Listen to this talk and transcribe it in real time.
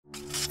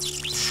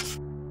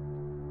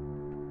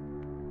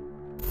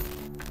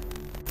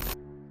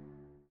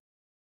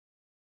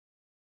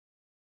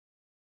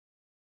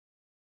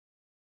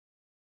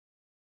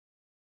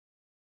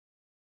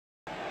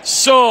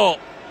So,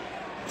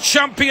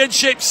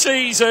 Championship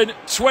season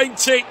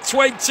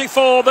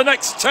 2024, the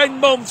next 10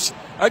 months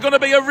are going to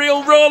be a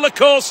real roller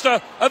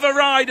coaster of a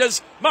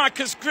riders.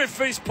 Marcus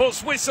Griffiths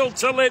puts whistle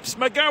to lips.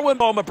 McGowan,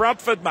 former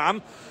Bradford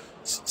man.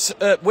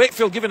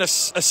 Wakefield giving a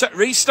set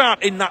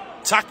restart in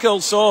that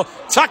tackle. So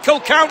tackle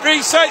count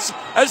resets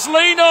as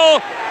Lino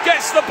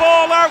gets the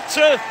ball out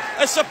to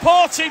a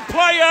supporting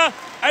player,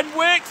 and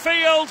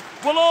Wakefield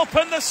will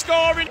open the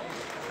scoring.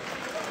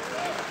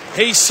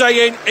 He's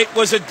saying it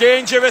was a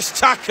dangerous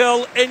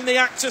tackle in the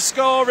act of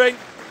scoring.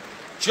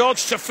 George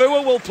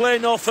Tafua will play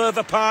no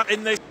further part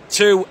in this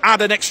to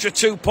add an extra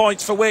 2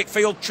 points for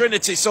Wakefield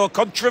Trinity. So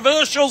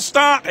controversial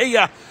start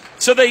here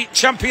to the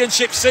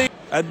Championship season.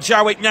 And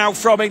Jowett now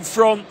from in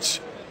front.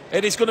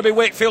 It is going to be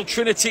Wakefield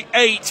Trinity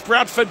 8,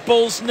 Bradford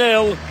Bulls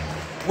 0.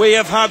 We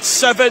have had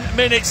 7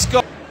 minutes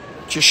go.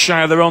 Just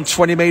shy of their own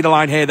 20-metre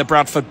line here, the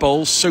Bradford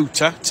Bulls.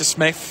 Suter to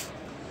Smith.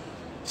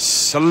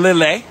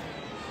 Salili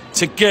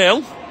to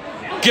Gill.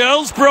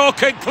 Gill's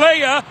broken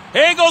clear.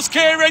 Here goes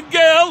Kieran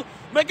Gill.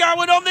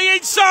 McGowan on the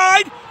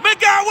inside.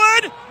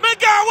 McGowan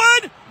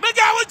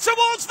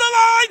towards the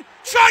line.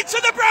 Try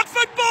to the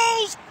Bradford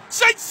Bulls.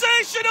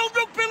 Sensational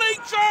rugby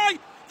league try.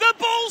 The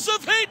Bulls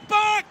have hit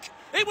back.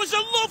 It was a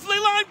lovely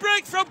line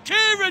break from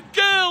Kieran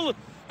Gill.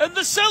 And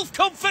the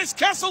self-confessed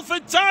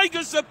Castleford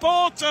Tigers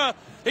supporter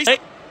is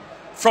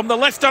from the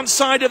left-hand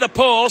side of the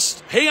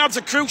post. He adds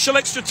a crucial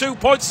extra 2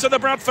 points to the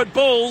Bradford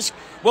Bulls.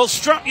 Well,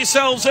 strap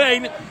yourselves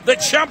in. The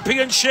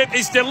Championship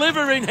is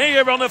delivering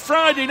here on a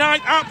Friday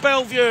night at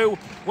Bellevue.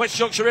 West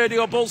Yorkshire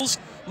Radio Bulls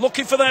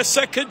looking for their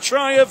second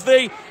try of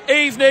the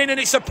evening, and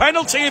it's a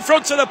penalty in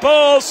front of the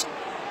post.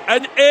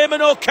 And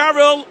Eamon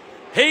O'Carroll,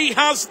 he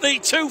has the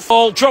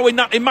 2-fall, drawing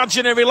that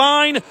imaginary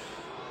line.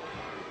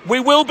 We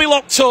will be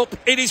locked up.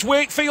 It is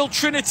Wakefield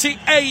Trinity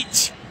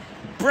 8,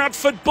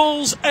 Bradford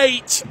Bulls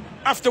 8.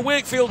 After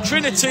Wakefield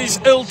Trinity's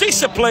ill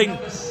discipline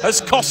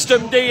has cost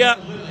them dear.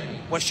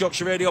 West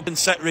Yorkshire Radio and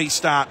set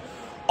restart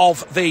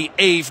of the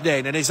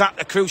evening. And is that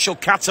a crucial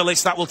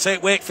catalyst that will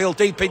take Wakefield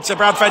deep into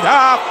Bradford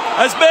half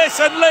as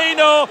Mason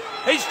Lino,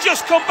 he's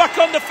just come back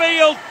on the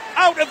field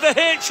out of the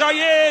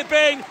HIA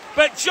bin,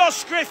 but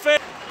Josh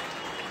Griffith.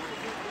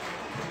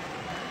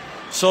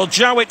 So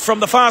Jowett from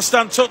the far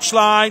stand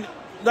touchline.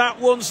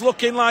 That one's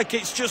looking like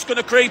it's just going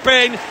to creep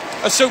in.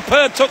 A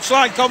superb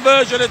touchline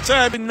conversion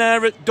attempt in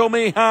there at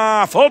dummy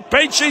half. Hood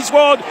pinches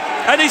one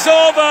and he's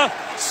over.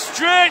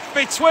 Straight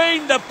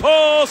between the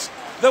posts.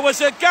 There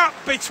was a gap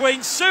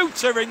between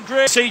Suter and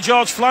Gray. See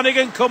George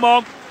Flanagan come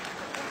on.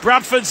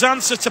 Bradford's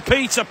answer to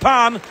Peter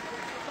Pan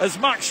as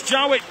Max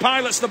Jowett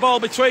pilots the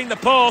ball between the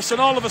posts, and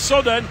all of a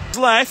sudden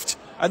left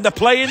and they're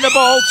playing the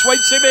ball 20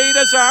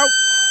 metres out.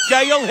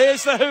 Gale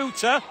hears the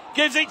hooter,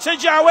 gives it to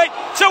Jowett,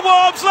 to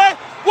Wormsley.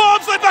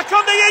 Wormsley back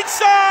on the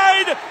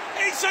inside.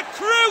 It's a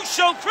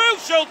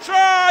crucial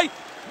try.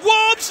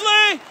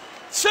 Wormsley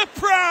to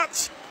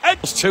Pratt.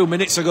 And 2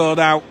 minutes ago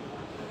now.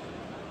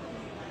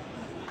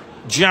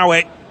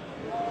 Jowett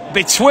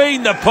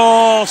between the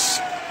posts.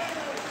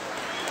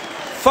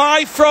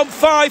 5 from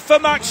 5 for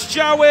Max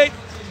Jowett.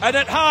 And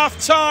at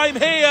half time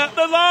here,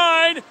 the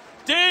line.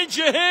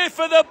 Danger here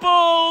for the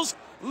Bulls.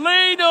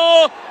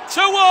 Lino to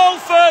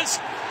Alforts.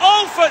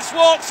 Alforts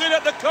walks in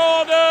at the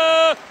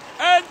corner.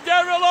 And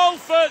Daryl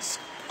Alforts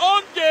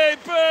on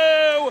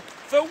debut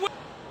for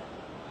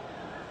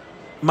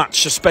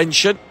match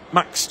suspension.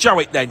 Max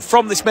Jowett then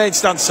from this main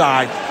stand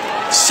side.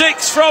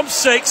 6 from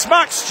 6.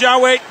 Max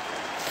Jowett.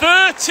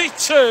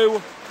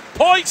 32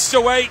 points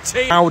to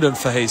 18. Howden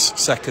for his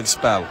second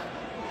spell.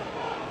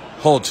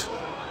 Hood.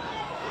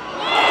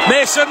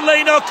 Mason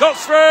Lino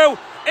cuts through.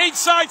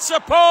 Inside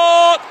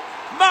support.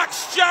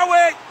 Max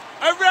Jowett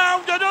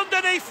around and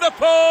underneath the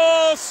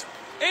post.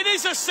 It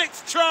is a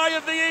 6th try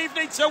of the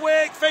evening to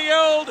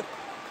Wakefield.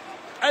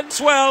 And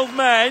 12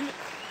 men.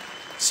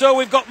 So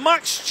we've got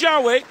Max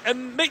Jowett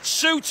and Mitch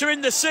Suter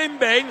in the sin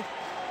bin.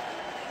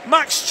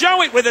 Max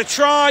Jowett with a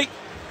try.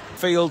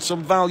 Field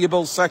some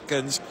valuable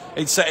seconds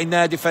in setting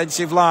their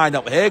defensive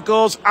line-up. Here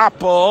goes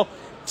Apo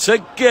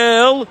to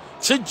Gill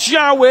to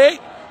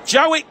Jowett.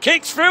 Jowett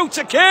kicks through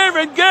to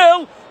Kieran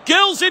Gill.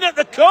 Gill's in at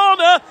the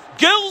corner.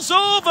 Gill's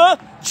over.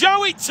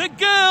 Jowett to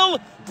Gill.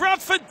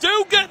 Bradford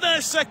do get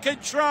their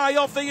second try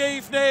of the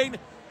evening.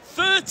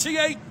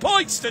 38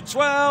 points to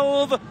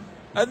 12.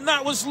 And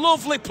that was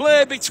lovely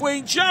play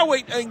between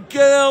Jowett and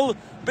Gill,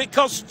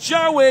 because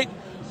Jowett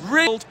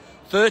reeled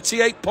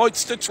 38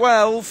 points to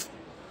 12.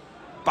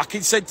 Back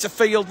in centre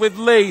field with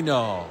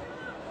Lino.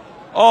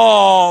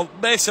 Oh,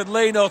 Mason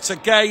Lino to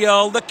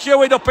Gale. They're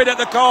queuing up in at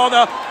the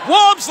corner.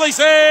 Wormsley's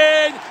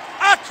in.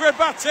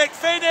 Acrobatic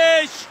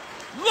finish.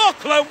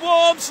 Lachlan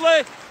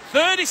Wormsley.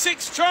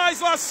 36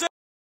 tries last season.